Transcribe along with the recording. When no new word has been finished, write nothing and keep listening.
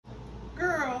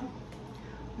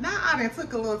I done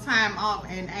took a little time off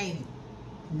and ain't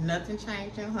nothing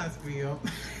changed in Huntsville.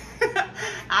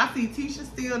 I see Tisha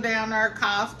still down there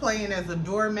cosplaying as a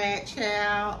doormat,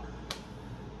 child.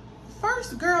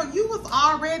 First, girl, you was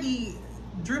already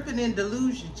dripping in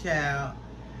delusion, child.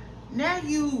 Now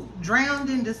you drowned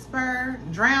in despair,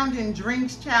 drowned in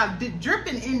drinks, child,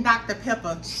 dripping in Dr.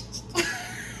 Pepper.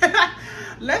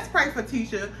 Let's pray for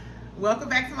Tisha. Welcome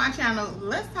back to my channel.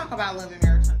 Let's talk about love and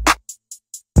marriage.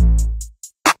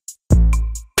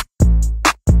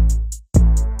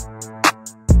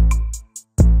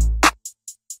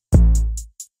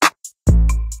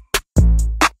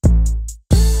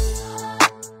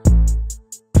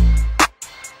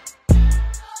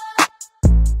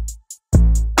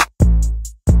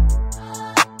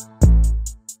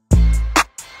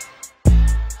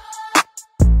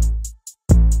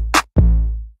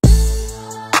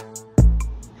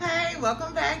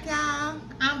 Welcome back, y'all.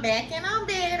 I'm back and I'm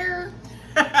better.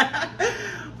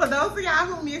 For those of y'all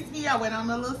who missed me, I went on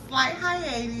a little slight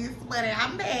hiatus, but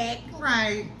I'm back,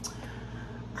 right?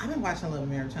 I've been watching Love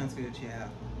and Marriage Huntsville,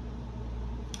 child.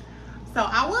 So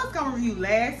I was gonna review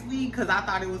last week because I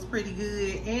thought it was pretty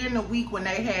good, and the week when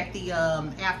they had the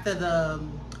after the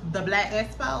Black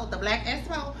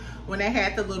Expo, when they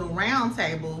had the little round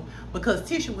table, because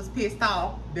Tisha was pissed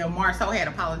off that Marsau had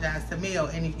apologized to Mel,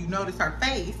 and if you notice her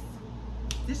face.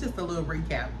 This is just a little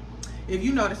recap. If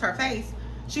you notice her face,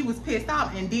 she was pissed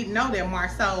off and didn't know that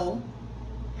Marsau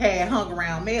had hung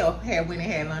around Mel, had went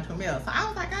and had lunch with Mel. So I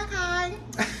was like,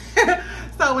 okay.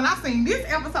 So when I seen this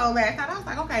episode last night, I was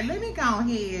like, okay, let me go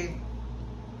ahead,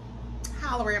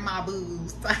 holler at my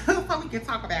boobs so we can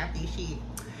talk about this shit.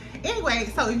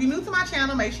 Anyway, so if you're new to my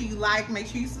channel, make sure you like, make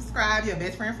sure you subscribe. Your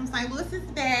best friend from St. Louis is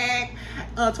back.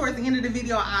 Towards the end of the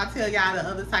video, I'll tell y'all the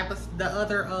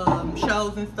other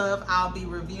shows and stuff I'll be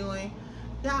reviewing.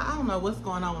 Y'all, I don't know what's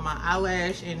going on with my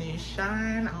eyelash and this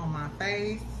shine on my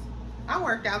face. I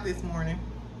worked out this morning,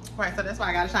 right? So that's why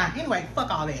I gotta shine. Anyway,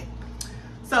 fuck all that.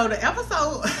 So the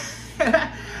episode,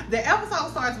 the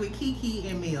episode starts with Kiki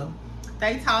and Mel.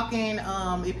 They talking.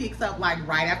 It picks up like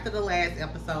right after the last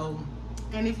episode.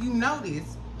 And if you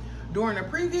notice, during the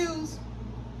previews,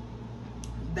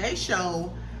 they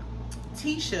show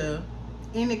Tisha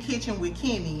in the kitchen with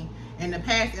Kimmi in the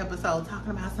past episode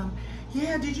talking about some,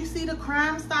 yeah, did you see the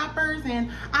Crime Stoppers? And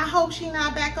I hope she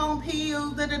not back on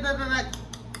pills. Da, da, da, da, da.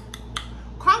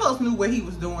 Carlos knew what he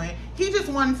was doing. He just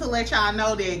wanted to let y'all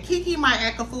know that Kiki might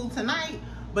act a fool tonight,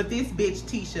 but this bitch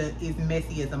Tisha is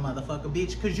messy as a motherfucker,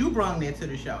 bitch, because you brung that to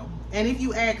the show. And if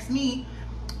you ask me,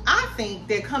 I think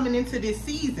that coming into this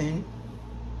season,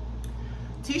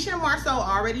 Tisha and Marsau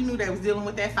already knew they was dealing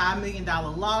with that $5 million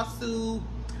lawsuit.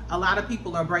 A lot of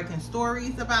people are breaking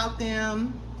stories about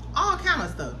them, all kind of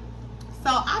stuff.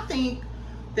 So I think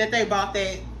that they brought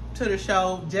that to the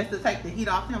show just to take the heat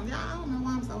off him. Y'all, I don't know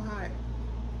why I'm so hot.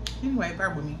 Anyway, bear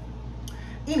with me.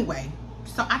 Anyway,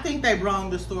 so I think they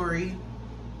brought the story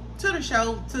to the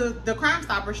show, to the Crime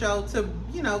Stopper show, to,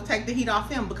 you know, take the heat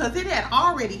off him, because it had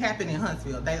already happened in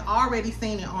Huntsville. They already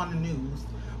seen it on the news,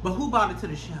 but who brought it to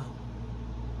the show?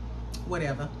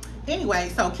 Whatever.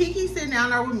 Anyway, so Kiki sitting down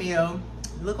there with Mel.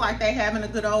 Look like they having a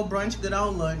good old brunch, good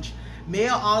old lunch.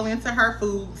 Mel all into her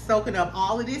food, soaking up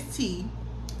all of this tea.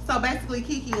 So basically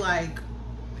Kiki like,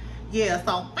 yeah,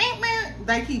 so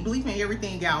they keep bleeping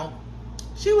everything out.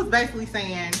 She was basically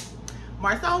saying,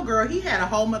 Marsau, girl, he had a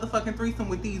whole motherfucking threesome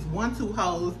with these 1-2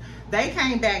 hoes. They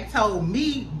came back, told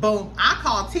me, boom. I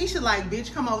called Tisha like,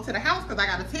 bitch, come over to the house because I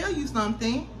got to tell you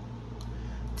something.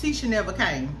 Tisha never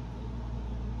came.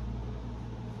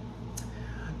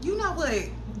 You know what?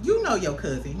 You know your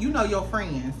cousin. You know your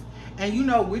friends. And you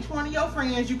know which one of your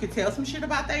friends you could tell some shit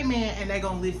about their man and they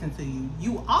going to listen to you.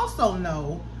 You also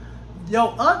know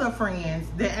your other friends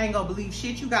that ain't going to believe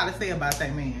shit you got to say about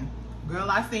their man. Girl,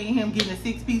 I seen him getting a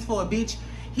 6-piece for a bitch.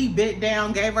 He bent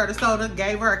down, gave her the soda,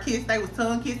 gave her a kiss. They was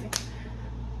tongue kissing.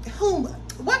 Who?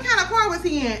 What kind of car was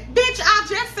he in? Bitch, I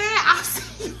just said I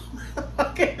see you.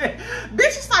 Okay.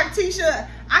 Bitch, it's like, Tisha,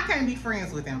 I can't be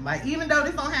friends with him. Like, even though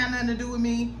this don't have nothing to do with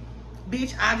me,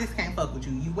 bitch, I just can't fuck with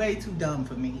you. You way too dumb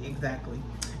for me. Exactly.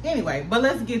 Anyway, but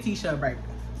let's get Tisha a break.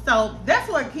 So that's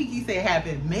what Kiki said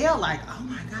happened. Mel like, oh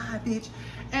my God, bitch.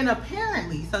 And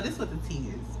apparently, so this is what the tea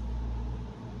is.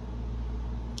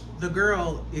 The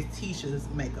girl is Tisha's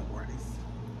makeup artist.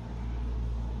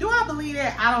 Do I believe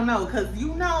that? I don't know, because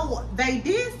you know they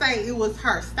did say it was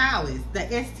her stylist, the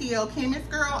STL chemist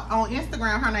girl on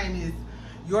Instagram. Her name is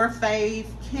Your Fave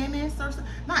Chemist or something.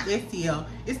 Not STL.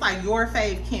 It's like Your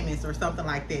Fave Chemist or something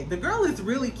like that. The girl is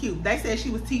really cute. They said she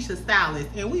was Tisha's stylist,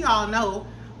 and we all know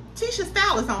Tisha's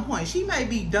style is on point. She may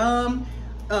be dumb,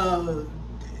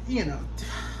 you know,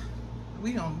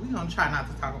 we gonna try not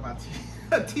to talk about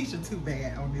Tisha too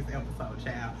bad on this episode,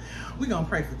 child. We gonna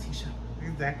pray for Tisha.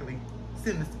 Exactly.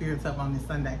 Send the spirits up on this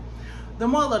Sunday. The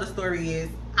moral of the story is,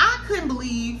 I couldn't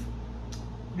believe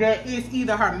that it's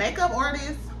either her makeup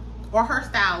artist or her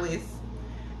stylist.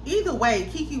 Either way,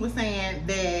 Kiki was saying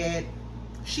that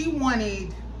Tisha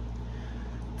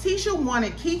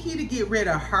wanted Kiki to get rid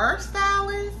of her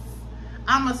stylist.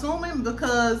 I'm assuming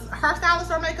because her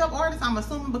stylist or makeup artist, I'm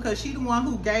assuming because she the one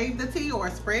who gave the tea or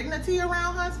spreading the tea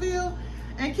around Huntsville.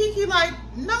 And Kiki like,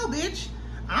 no bitch,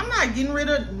 I'm not getting rid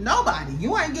of nobody.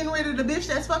 You ain't getting rid of the bitch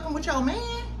that's fucking with your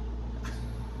man.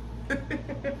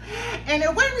 And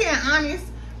if we're being honest,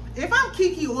 if I'm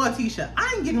Kiki or Tisha,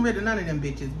 I ain't getting rid of none of them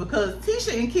bitches, because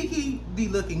Tisha and Kiki be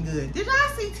looking good. Did y'all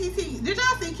see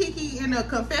Kiki in the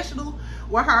confessional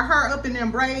with her hair up in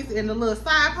them braids and the little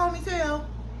side ponytail?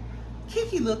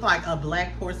 Kiki looked like a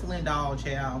black porcelain doll,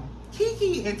 child.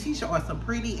 Kiki and Tisha are some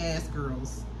pretty ass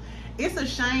girls. It's a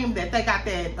shame that they got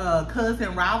that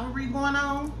cousin rivalry going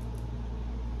on.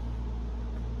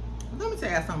 Let me tell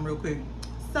you something real quick.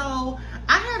 So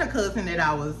I had a cousin that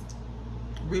I was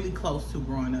really close to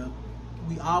growing up.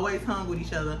 We always hung with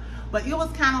each other, but it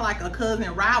was kind of like a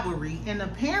cousin rivalry, and the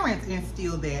parents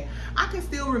instilled that. I can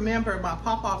still remember my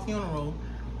papa funeral.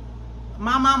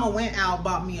 My mama went out,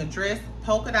 bought me a dress,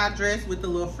 polka dot dress with the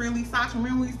little frilly socks.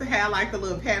 Remember we used to have like the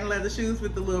little patent leather shoes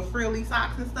with the little frilly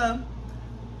socks and stuff?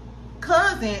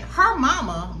 Cousin, her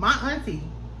mama, my auntie,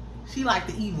 she like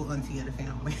the evil auntie of the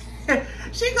family.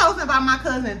 She goes and buy my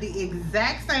cousin the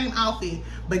exact same outfit,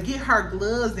 but get her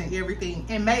gloves and everything,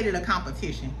 and made it a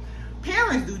competition.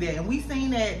 Parents do that, and we seen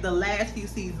that the last few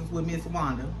seasons with Miss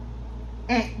Wanda.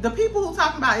 And the people who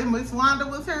talking about if Miss Wanda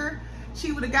was her,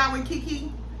 she would have got with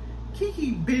Kiki.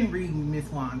 Kiki been reading Miss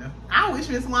Wanda. I wish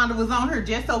Miss Wanda was on her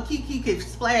just so Kiki could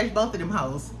splash both of them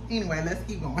hoes. Anyway, let's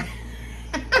keep going.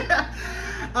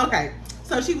 Okay,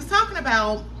 so she was talking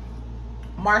about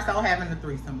Marsau having a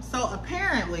threesome. So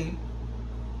apparently,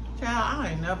 child,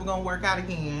 I ain't never gonna work out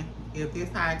again if this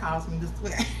how it costs me to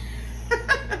sweat.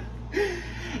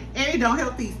 And it don't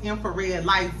help these infrared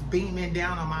lights beaming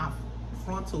down on my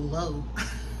frontal lobe.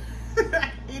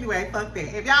 Anyway, fuck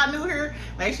that. If y'all new here,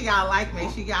 make sure y'all like,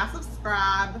 make sure y'all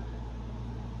subscribe,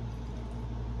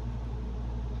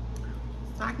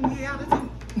 so I can get out of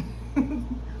it.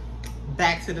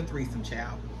 Back to the threesome,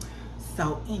 child.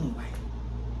 So anyway,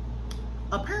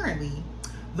 apparently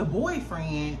the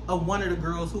boyfriend of one of the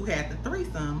girls who had the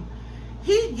threesome,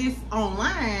 he gets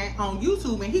online on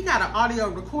YouTube and he got an audio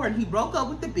recording. He broke up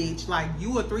with the bitch, like,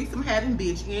 you a threesome having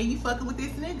bitch and you fucking with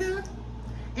this nigga,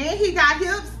 and he got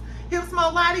hips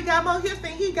more light, he got more hips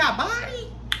than he got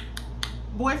body.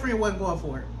 Boyfriend wasn't going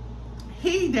for it.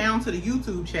 He down to the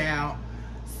YouTube, child,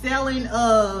 selling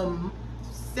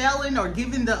or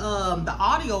giving the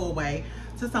audio away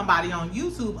to somebody on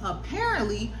YouTube.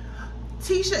 Apparently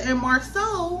Tisha and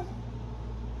Marsau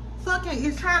fucking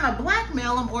is trying to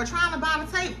blackmail him or trying to buy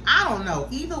the tape. I don't know.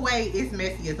 Either way, it's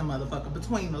messy as a motherfucker.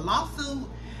 Between the lawsuit,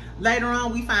 later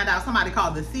on we find out somebody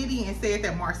called the city and said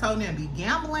that Marsau didn't be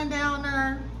gambling down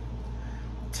there.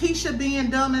 Tisha being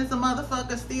dumb as a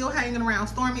motherfucker, still hanging around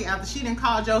Stormy after she done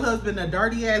called your husband a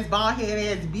dirty ass, bald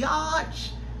head ass biatch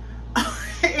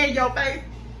in your face.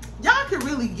 Y'all can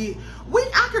really get,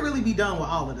 I could really be done with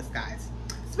all of the Scotts.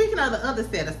 Speaking of the other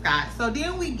set of Scotts, so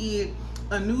then we get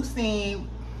a new scene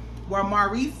where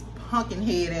Maurice punkin'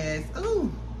 head ass,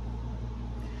 ooh.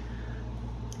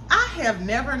 I have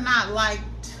never not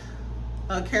liked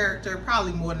a character,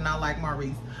 probably more than I like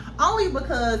Maurice. Only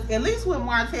because, at least with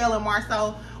Martell and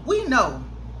Marsau, we know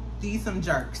these some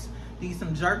jerks. These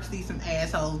some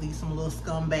assholes, these some little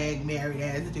scumbag married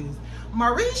ass dudes.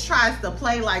 Maurice tries to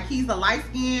play like he's a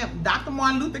light-skinned Dr.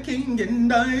 Martin Luther King getting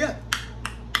done.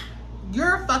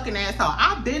 You're a fucking asshole.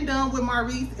 I've been done with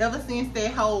Maurice ever since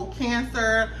that whole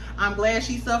cancer. I'm glad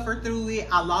she suffered through it.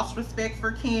 I lost respect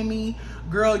for Kimmi.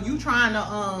 Girl, you trying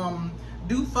to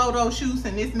do photo shoots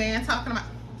and this man talking about,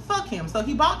 fuck him. So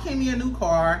he bought Kimmi a new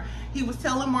car. He was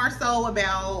telling Marsau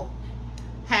about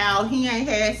how he ain't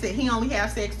had sex, he only have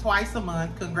sex twice a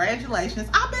month. Congratulations.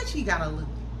 I bet he got a look.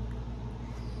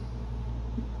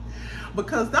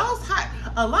 Because those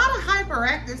a lot of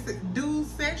hyperactive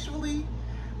dudes sexually,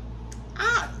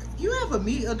 you ever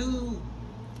meet a dude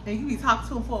and you be talking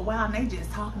to him for a while and they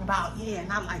just talking about, yeah,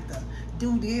 and I like to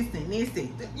do this and this, and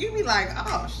you be like,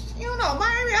 oh, you know,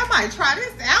 maybe I might try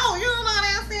this out, you know what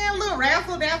I'm saying? A little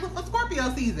razzle dazzle for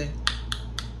Scorpio season.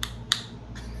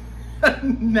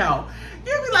 No,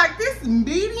 you be like, this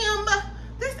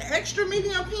extra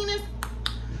medium penis,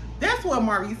 that's what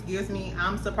Maurice gives me.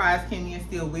 I'm surprised Kimmi is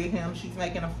still with him. She's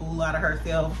making a fool out of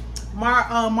herself.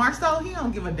 Marsau, he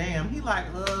don't give a damn. He like,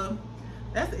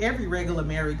 that's every regular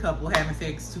married couple having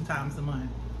sex 2 times a month.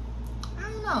 I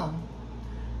don't know.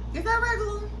 Is that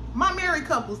regular? My married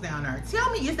couples down there. Tell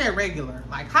me, is that regular?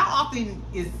 Like, how often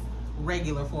is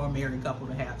regular for a married couple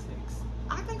to have sex?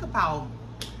 I think about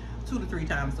 2 to 3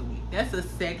 times a week. That's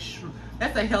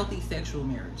a healthy sexual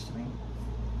marriage to me.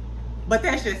 But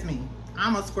that's just me.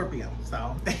 I'm a Scorpio,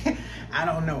 so I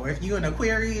don't know. If you an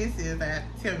Aquarius, is that,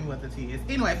 tell me what this is.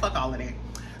 Anyway, fuck all of that.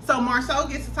 So Marsau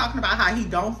gets to talking about how he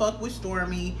don't fuck with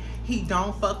Stormy, he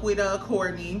don't fuck with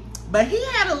Courtney, but he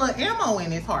had a little ammo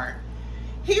in his heart.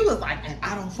 He was like, and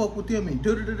I don't fuck with them, and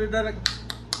da-da-da-da-da.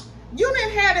 You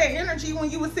didn't have that energy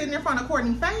when you was sitting in front of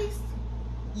Courtney's face.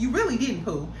 You really didn't,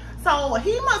 poo. So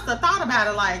he must have thought about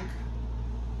it like,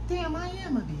 damn, I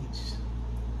am a bitch.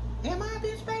 Am I a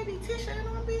bitch, baby? Tisha,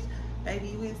 am I a bitch? Baby,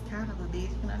 you is kind of a bitch,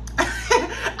 you know?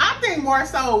 I think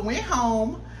Marsau went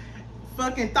home,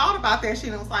 fucking thought about that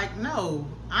shit and was like, no,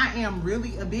 I am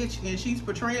really a bitch and she's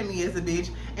portraying me as a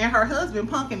bitch and her husband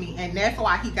punking me, and that's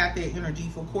why he got that energy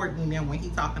for Courtney now when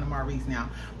he talking to Maurice now,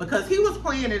 because he was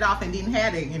playing it off and didn't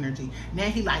have that energy. Now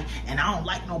he like, and I don't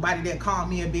like nobody that called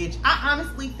me a bitch. I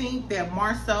honestly think that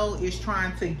Marsau is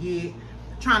trying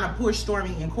to push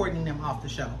Stormy and Courtney them off the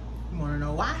show. You want to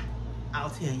know why?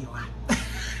 I'll tell you why.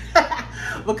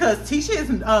 Because Tisha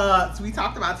is, we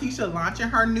talked about Tisha launching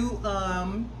her new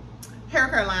hair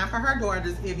care line for her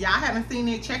daughters. If y'all haven't seen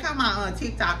it, check out my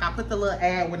TikTok. I put the little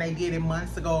ad when they did it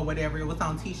months ago or whatever. It was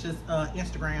on Tisha's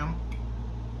Instagram.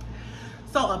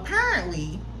 So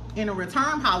apparently, in a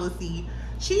return policy,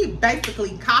 she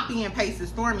basically copy and pasted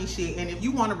Stormy shit, and if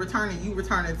you want to return it, you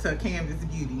return it to Canvas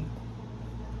Beauty.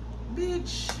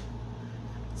 Bitch.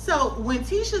 So when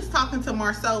Tisha's talking to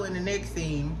Marsau in the next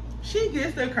scene, she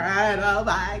gets to crying, oh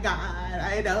my God,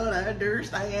 I don't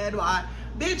understand why.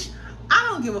 Bitch, I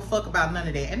don't give a fuck about none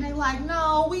of that. And they like,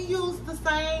 no, we use the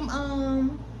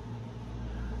same,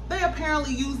 they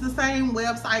apparently use the same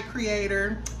website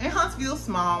creator. And Huntsville's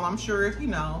small, I'm sure if you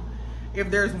know, if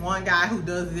there's one guy who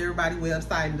does everybody's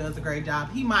website and does a great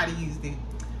job, he might have used it.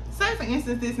 Say for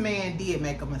instance, this man did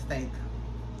make a mistake.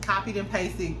 Copied and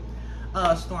pasted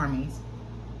Stormy's.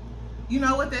 You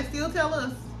know what that still tell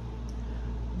us?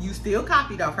 You still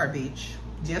copied off her, bitch.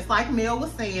 Just like Mel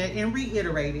was saying and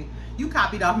reiterated, you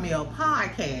copied off Mel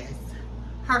podcast.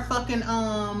 Her fucking,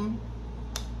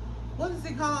 what is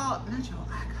it called? Not your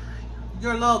icon.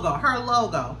 Your logo, her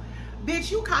logo. Bitch,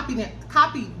 you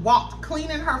walked clean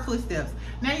in her footsteps.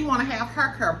 Now you want to have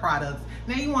her care products.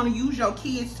 Now you want to use your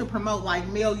kids to promote like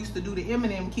Mel used to do the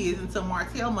Eminem kids until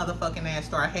Martell motherfucking ass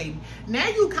started hating. Now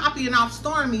you copying off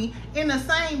Stormy in the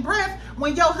same breath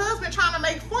when your husband trying to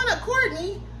make fun of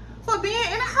Courtney for being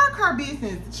in a hair care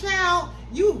business. Child,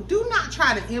 you do not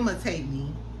try to imitate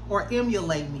me or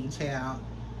emulate me, child.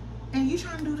 And you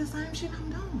trying to do the same shit I'm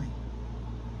doing.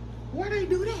 Where they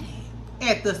do that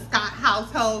at the Scott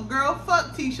household? Girl,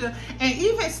 fuck Tisha. And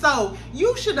even so,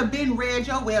 you should have been read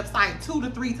your website 2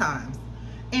 to 3 times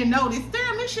and noticed,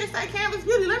 damn, this shit say Canvas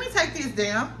Beauty, let me take this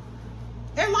down.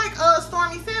 And like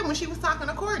Stormy said when she was talking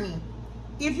to Courtney,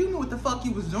 if you knew what the fuck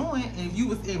you was doing and if you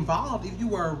was involved, if you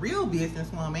were a real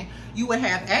businesswoman, you would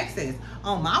have access.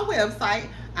 On my website,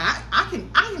 I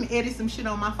can edit some shit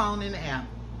on my phone in the app.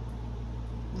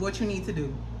 What you need to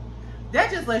do.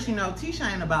 That just lets you know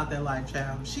Tisha ain't about that life,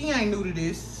 child. She ain't new to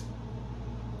this.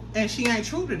 And she ain't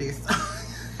true to this.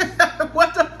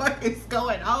 What the fuck is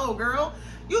going on, girl?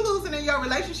 You losing in your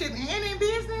relationship and in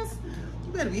business?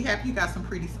 You better be happy you got some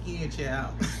pretty skin,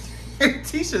 child.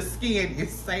 Tisha's skin is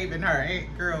saving her. Hey,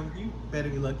 girl, you better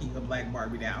be lucky you're a black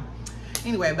Barbie now.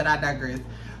 Anyway, but I digress.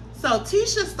 So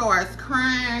Tisha starts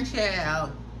crying,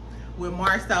 child, with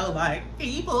Marsau like,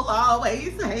 people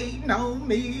always hating on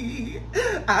me.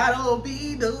 I don't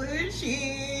be doing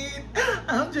shit.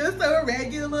 I'm just a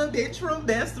regular bitch from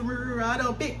Bessemer. I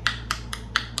don't be...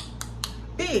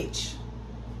 Bitch.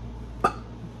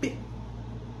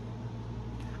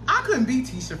 I couldn't be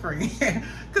Tisha friend.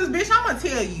 Because, bitch, I'm going to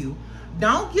tell you,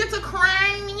 don't get to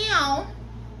crying now.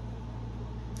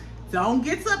 Don't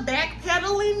get to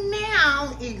backpedaling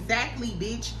now. Exactly,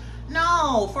 bitch.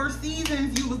 No, for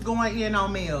seasons you was going in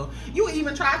on Mel. You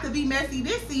even tried to be messy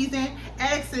this season,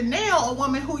 asking Nell, a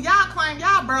woman who y'all claim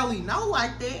y'all barely know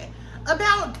like that,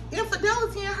 about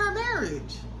infidelity in her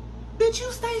marriage. Bitch,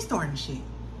 you stay starting shit.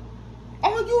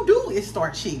 All you do is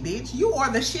start shit, bitch. You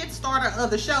are the shit starter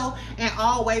of the show and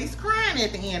always crying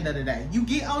at the end of the day. You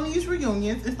get on these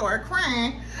reunions and start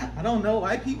crying. I don't know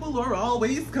why people are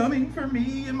always coming for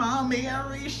me and my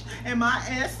marriage and my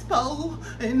expo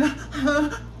and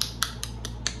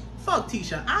fuck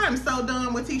Tisha. I am so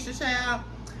done with Tisha, child.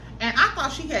 And I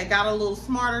thought she had got a little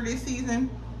smarter this season.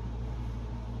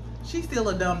 She's still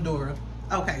a dumb Dora.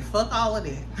 Okay, fuck all of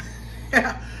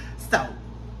that. So,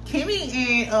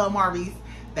 Kimmi and Maurice,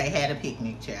 they had a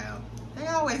picnic, child. They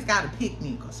always got a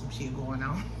picnic or some shit going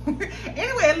on.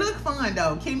 Anyway, it looked fun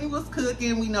though. Kimmi was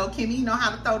cooking. We know Kimmi know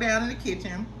how to throw down in the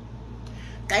kitchen.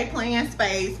 They playing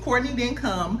spades. Courtney didn't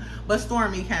come, but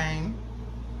Stormy came.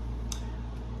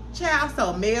 Child,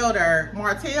 so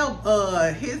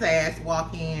Martell, his ass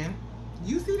walk in.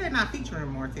 You see they're not featuring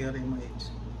Martell that much.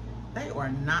 They are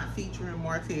not featuring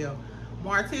Martell.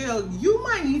 Martell, you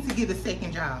might need to get a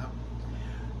second job.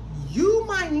 You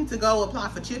might need to go apply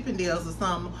for Chippendales or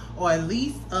something, or at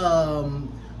least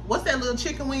what's that little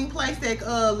chicken wing place that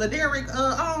Laderick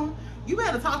own? You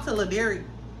better talk to Laderick.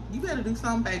 You better do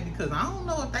something, baby, because I don't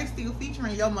know if they still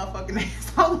featuring your motherfucking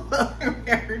asshole in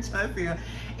Marriage Huntsville.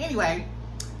 Anyway,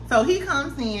 so he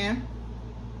comes in.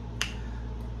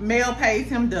 Mel pays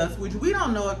him dust, which we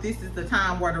don't know if this is the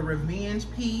time where the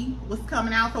revenge P was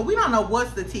coming out. So we don't know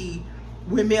what's the tea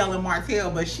with Mel and Martell,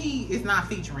 but she is not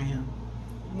featuring him.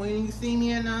 When you see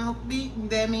me in a beat,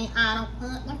 that means I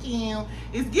don't fuck with you.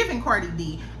 It's giving Cardi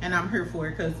B, and I'm here for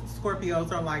it because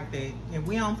Scorpios are like that. If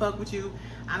we don't fuck with you,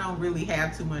 I don't really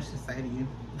have too much to say to you.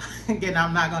 Again,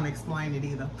 I'm not going to explain it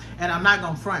either. And I'm not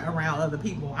going to front around other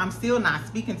people. I'm still not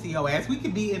speaking to your ass. We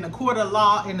could be in the court of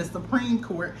law in the Supreme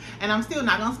Court, and I'm still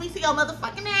not going to speak to your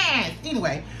motherfucking ass.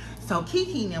 Anyway, so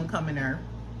Keke and them come in there.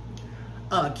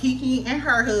 Keke and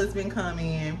her husband come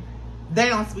in. They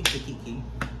don't speak to Keke.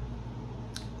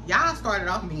 Y'all started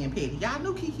off being petty. Y'all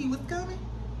knew Keke was coming.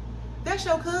 That's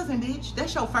your cousin, bitch.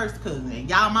 That's your first cousin.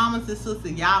 Y'all mamas and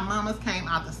sisters, y'all mamas came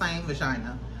out the same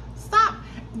vagina. Stop.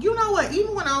 You know what?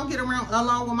 Even when I don't get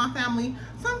along with my family,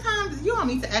 sometimes you don't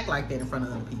need to act like that in front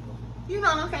of other people. You know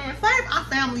what I'm saying? Save our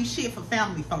family shit for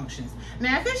family functions.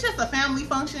 Now, if it's just a family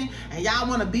function and y'all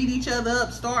want to beat each other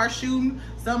up, start shooting,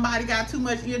 somebody got too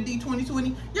much MD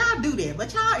 2020, y'all do that.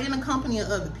 But y'all in the company of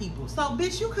other people. So,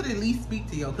 bitch, you could at least speak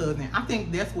to your cousin. I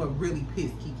think that's what really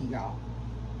pissed Keke off.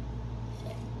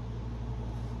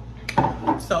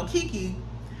 So, Keke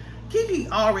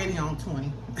already on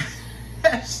 20.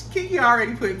 Keke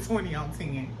already put 20 on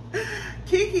 10.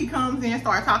 Keke comes in,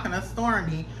 start talking to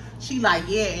Stormy. She like,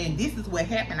 yeah, and this is what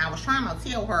happened. I was trying to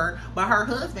tell her, but her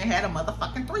husband had a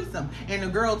motherfucking threesome. And the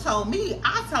girl told me,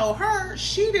 I told her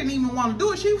she didn't even want to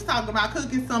do it. She was talking about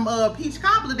cooking some peach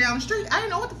cobbler down the street. I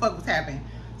didn't know what the fuck was happening.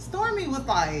 Stormy was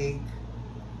like,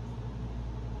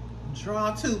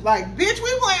 draw two. Like, bitch,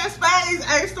 we playing spades.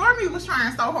 Hey, Stormy was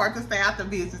trying so hard to stay out the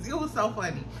business. It was so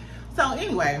funny. So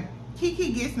anyway,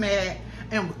 Keke gets mad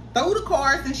and throw the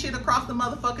cards and shit across the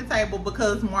motherfucking table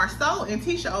because Marsau and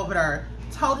Tisha over there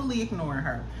totally ignoring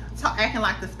her. Acting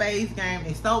like the spades game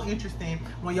is so interesting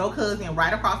when your cousin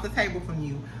right across the table from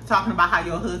you talking about how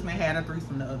your husband had a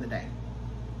threesome the other day.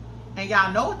 And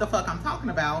y'all know what the fuck I'm talking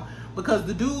about because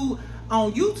the dude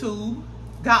on YouTube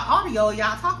got audio of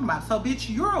y'all talking about it. So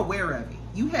bitch, you're aware of it.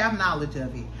 You have knowledge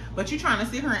of it. But you trying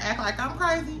to sit here and act like I'm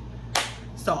crazy?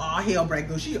 So all hell break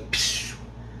loose.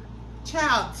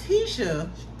 Child, Tisha,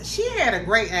 she had a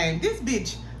great aim. This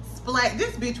bitch splat.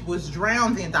 This bitch was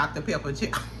drowned in Dr. Pepper.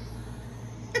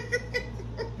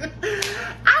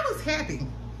 I was happy.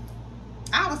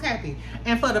 I was happy.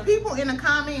 And for the people in the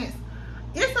comments,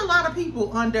 it's a lot of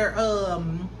people under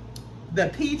the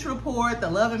Peach Report, the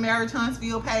Love and Marriage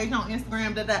Huntsville page on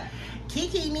Instagram.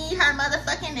 Keke need her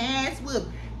motherfucking ass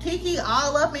whooped. Keke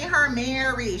all up in her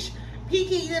marriage.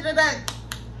 Keke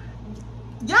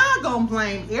Y'all gonna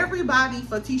blame everybody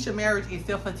for Tisha marriage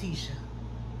except for Tisha.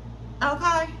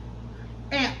 Okay?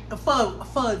 And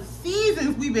for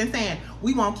seasons we've been saying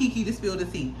we want Keke to spill the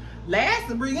tea. Last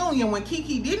reunion when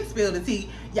Keke didn't spill the tea,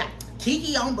 yeah,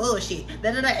 Keke on bullshit.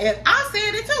 And I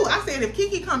said it too. I said if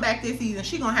Keke come back this season,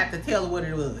 she gonna have to tell her what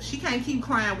it was. She can't keep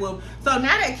crying wolf. So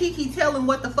now that Keke telling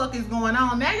what the fuck is going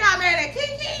on, now y'all mad at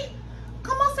Keke?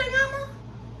 Come on, Singama.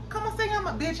 Come on,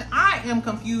 Singama. Bitch, I am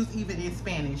confused even in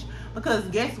Spanish. Because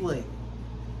guess what?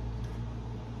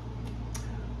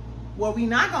 What we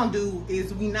not gonna do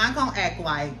is we not gonna act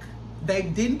like they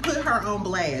didn't put her on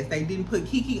blast. They didn't put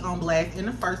Keke on blast in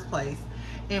the first place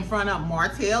in front of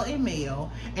Martell and Mel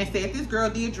and said this girl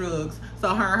did drugs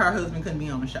so her and her husband couldn't be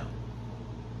on the show.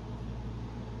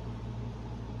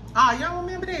 Oh, y'all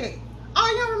remember that?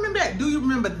 Oh, y'all remember that? Do you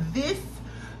remember this?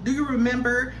 Do you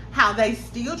remember how they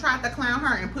still tried to clown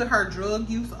her and put her drug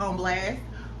use on blast?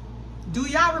 Do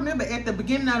y'all remember at the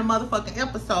beginning of the motherfucking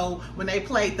episode when they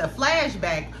played the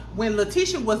flashback when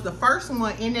Latisha was the first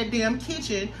one in that damn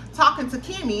kitchen talking to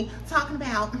Kimmi, talking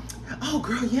about, oh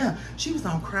girl, yeah, she was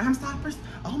on Crime Stoppers.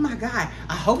 Oh my God,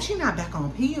 I hope she's not back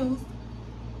on pills.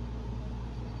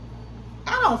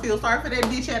 don't feel sorry for that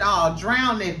bitch at all.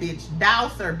 Drown that bitch.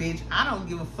 Douse her, bitch. I don't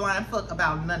give a flying fuck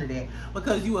about none of that.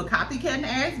 Because you a copycatting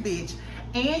ass bitch.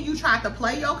 And you tried to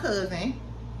play your cousin.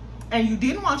 And you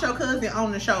didn't want your cousin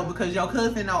on the show because your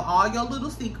cousin know all your little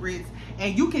secrets.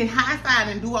 And you can high five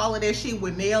and do all of that shit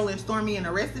with Nell and Stormy and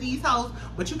the rest of these hoes.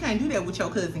 But you can't do that with your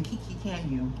cousin Kiki,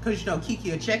 can you? Because you know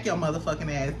Kiki will check your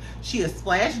motherfucking ass. She'll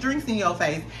splash drinks in your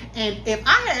face. And if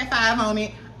I had 5 on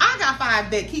it, I got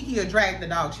 5 that Kiki will drag the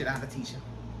dog shit out of Tisha.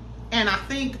 And I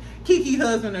think Kiki's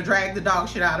husband will drag the dog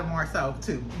shit out of Marsau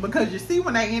too. Because you see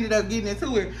when they ended up getting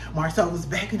into it, Marsau was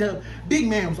backing up. Big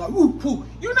man was like, whoop, whoop.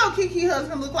 You know Kiki's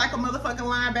husband looked like a motherfucking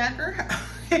linebacker.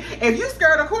 If you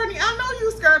scared of Courtney, I know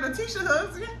you scared of Tisha's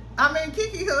husband. I mean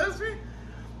Kiki's husband.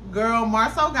 Girl,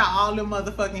 Marsau got all them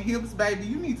motherfucking hips, baby.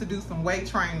 You need to do some weight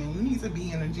training. You need to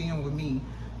be in the gym with me.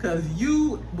 Because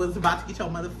you was about to get your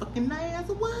motherfucking ass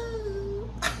whooped.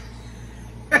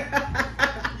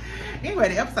 Anyway,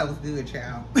 the episode was good,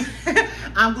 child.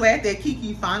 I'm glad that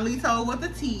Kiki finally told what the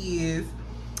tea is.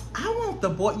 I want the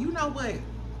boy. You know what?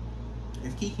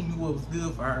 If Kiki knew what was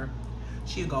good for her,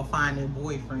 she'd go find that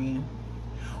boyfriend.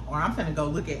 Or I'm finna go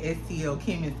look at STL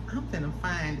Chemist. I'm finna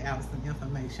find out some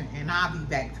information. And I'll be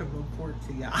back to report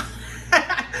to y'all.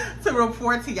 To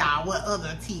report to y'all what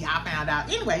other tea I found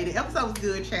out. Anyway, the episode was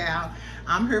good, child.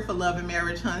 I'm here for Love and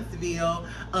Marriage Huntsville.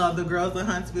 The girls of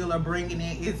Huntsville are bringing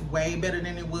it. It's way better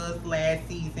than it was last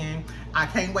season. I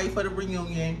can't wait for the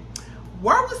reunion.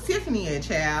 Where was Tiffany at,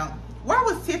 child? Where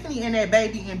was Tiffany and that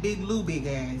baby and Big Lou big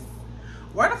ass?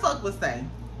 Where the fuck was they?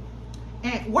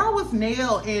 And where was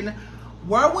Nell and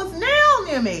where was Nell and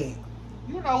them at?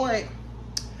 You know what?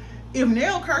 If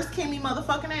Nell cursed Kimmi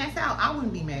motherfucking ass out, I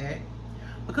wouldn't be mad.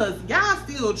 Because y'all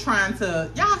still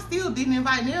y'all still didn't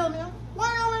invite Nell and them.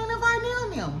 Why y'all ain't invite Nell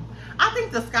and them? I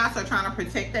think the Scotts are trying to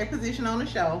protect their position on the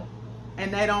show.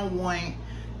 And they don't want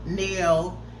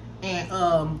Nell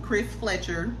and Chris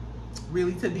Fletcher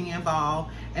really to be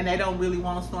involved. And they don't really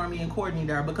want Stormy and Courtney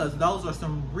there because those are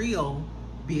some real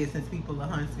business people of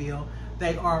Huntsville.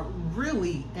 They are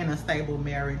really in a stable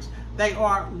marriage. They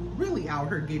are really out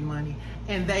here getting money.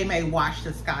 And they may wash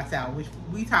the Scotts out, which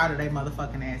we tired of their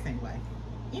motherfucking ass anyway.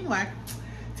 Anyway,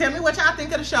 tell me what y'all think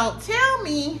of the show. Tell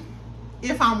me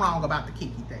if I'm wrong about the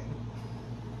Kiki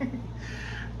thing.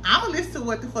 I'm gonna listen to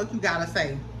what the fuck you gotta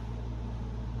say.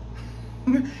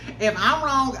 If I'm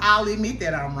wrong, I'll admit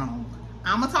that I'm wrong.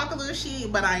 I'm gonna talk a little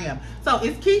shit, but I am. So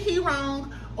is Kiki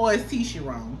wrong or is Tisha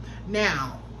wrong?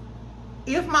 Now,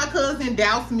 if my cousin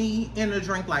doused me in a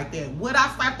drink like that, would I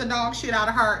slap the dog shit out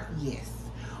of her? Yes.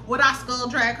 Would I skull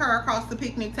drag her across the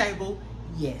picnic table?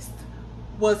 Yes.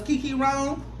 Was Kiki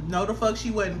wrong? No, the fuck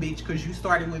she wasn't, bitch, because you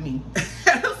started with me.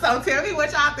 So tell me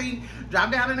what y'all think.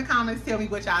 Drop down in the comments. Tell me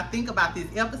what y'all think about this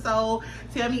episode.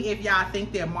 Tell me if y'all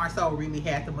think that Marsau really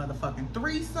had the motherfucking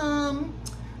threesome.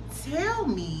 Tell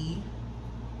me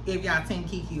if y'all team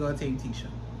Kiki or team Tisha.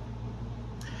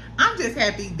 I'm just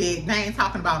happy that they ain't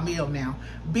talking about Mel now.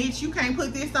 Bitch, you can't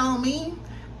put this on me.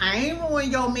 I ain't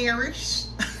ruin your marriage.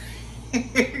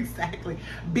 Exactly.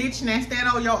 Bitch, now stand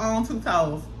on your own 2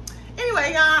 toes.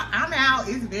 Anyway, y'all, I'm out.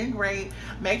 It's been great.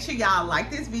 Make sure y'all like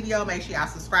this video. Make sure y'all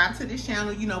subscribe to this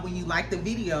channel. You know, when you like the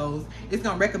videos, it's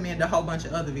going to recommend a whole bunch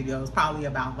of other videos, probably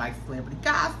about like celebrity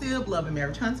gossip, Love and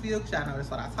Marriage Huntsville, because y'all know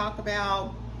that's what I talk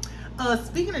about.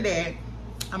 Speaking of that,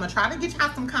 I'm going to try to get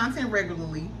y'all some content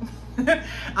regularly. I'm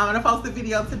going to post a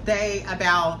video today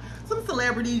about some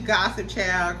celebrity gossip,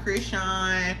 child.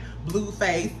 Christian,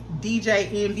 Blueface,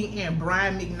 DJ Envy, and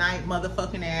Brian McKnight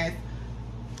motherfucking ass.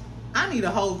 I need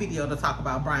a whole video to talk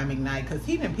about Brian McKnight because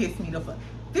he done pissed me the fuck.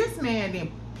 This man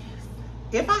done pissed.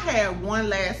 If I had one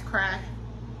last cry,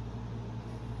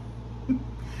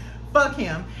 fuck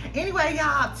him. Anyway,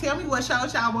 y'all, tell me what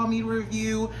shows y'all want me to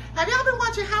review. Have y'all been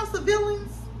watching House of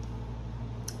Villains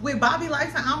with Bobby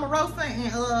Lights and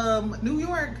Omarosa in New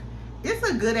York? It's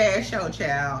a good ass show,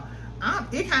 child.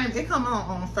 It come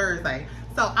on Thursday,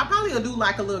 so I probably will do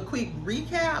like a little quick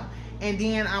recap. And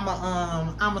then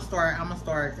I'ma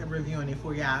start reviewing it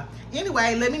for y'all.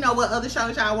 Anyway, let me know what other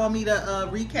shows y'all want me to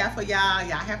recap for y'all.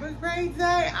 Y'all have a great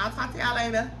day. I'll talk to y'all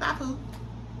later. Bye, poo.